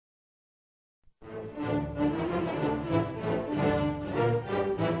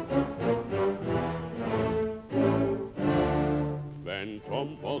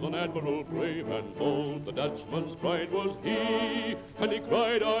was an admiral brave and bold, the Dutchman's pride was he, and he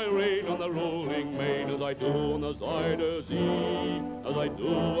cried, I reign on the rolling main, as I do on the Zuyder Zee, as I do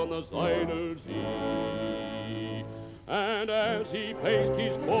on the Zuyder Zee. And as he paced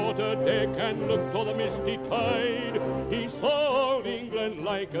his quarter deck and looked o'er the misty tide, he saw old England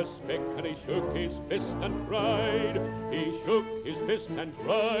like a speck, and he shook his fist and cried, he shook his fist and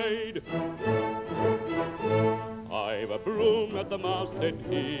cried. I've a broom at the mast, said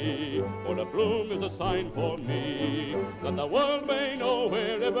he, for a broom is a sign for me, that the world may know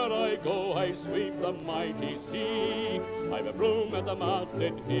wherever I go I sweep the mighty sea. I've a broom at the mast,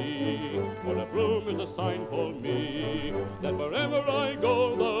 said he, for a broom is a sign for me, that wherever I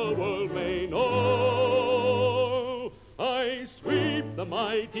go the world may know I sweep the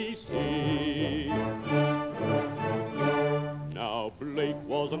mighty sea. Now Blake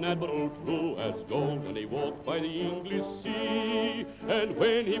was an admiral true as gold, and he walked by the English sea, and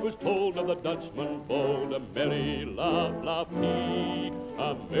when he was told of the Dutchman bold, a merry laugh laughed he,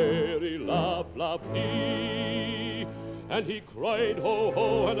 a merry laugh laughed he. And he cried, ho,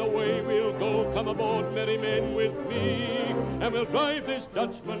 ho, and away we'll go, come aboard, merry men, with me, and we'll drive this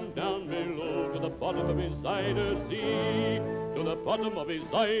Dutchman down below to the bottom of his Zuyder Zee, to the bottom of his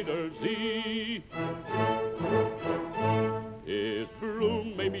Zuyder Zee. His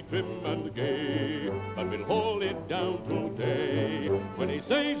broom may be trim and gay, but we'll haul it down today. When he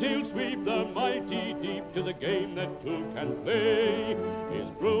says he'll sweep the mighty deep, 'tis a game that two can play. His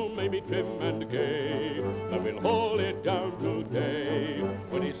broom may be trim and gay, but we'll haul it down today.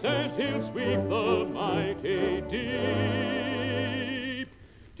 When he says he'll sweep the mighty deep,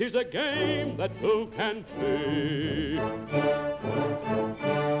 'tis a game that two can play.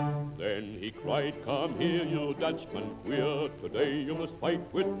 Then he cried, come here, you Dutchman queer, today you must fight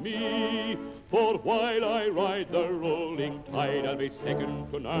with me, for while I ride the rolling tide, I'll be second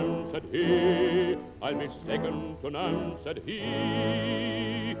to none, said he, I'll be second to none, said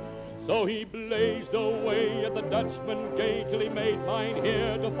he. So he blazed away at the Dutchman gate till he made mine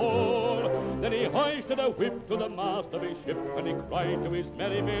heretofore. Then he hoisted a whip to the mast of his ship, and he cried to his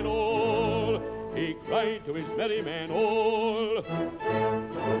merry men all, he cried to his merry men all.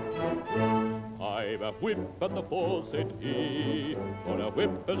 I've a whip at the fore, said he, for a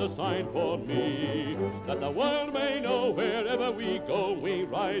whip is a sign for me, that the world may know wherever we go, we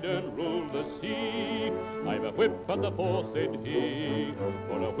ride and rule the sea. I've a whip at the fore, said he,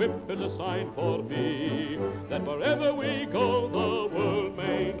 for a whip is a sign for me, that wherever we go, the world